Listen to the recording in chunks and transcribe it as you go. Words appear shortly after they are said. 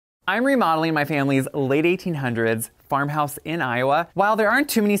I'm remodeling my family's late 1800s farmhouse in Iowa. While there aren't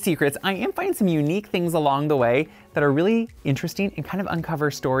too many secrets, I am finding some unique things along the way that are really interesting and kind of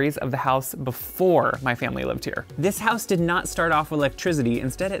uncover stories of the house before my family lived here. This house did not start off with electricity.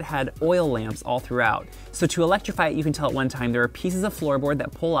 Instead, it had oil lamps all throughout. So to electrify it, you can tell at one time there are pieces of floorboard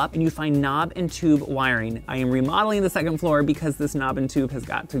that pull up and you find knob and tube wiring. I am remodeling the second floor because this knob and tube has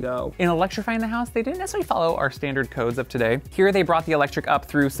got to go. In electrifying the house, they didn't necessarily follow our standard codes of today. Here they brought the electric up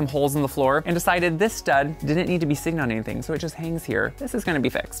through some holes in the floor and decided this stud didn't need to be signed on anything, so it just hangs here. This is gonna be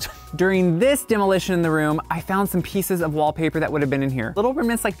fixed. During this demolition in the room, I found some pieces of wallpaper that would have been in here. Little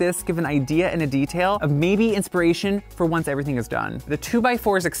remnants like this give an idea and a detail of maybe inspiration for once everything is done. The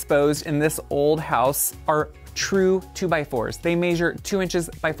 2x4s exposed in this old house are true 2x4s. They measure 2 inches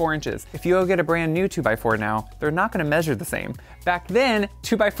by 4 inches. If you go get a brand new 2x4 now, they're not gonna measure the same. Back then,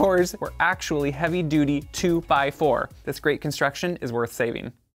 2x4s were actually heavy duty 2x4. This great construction is worth saving.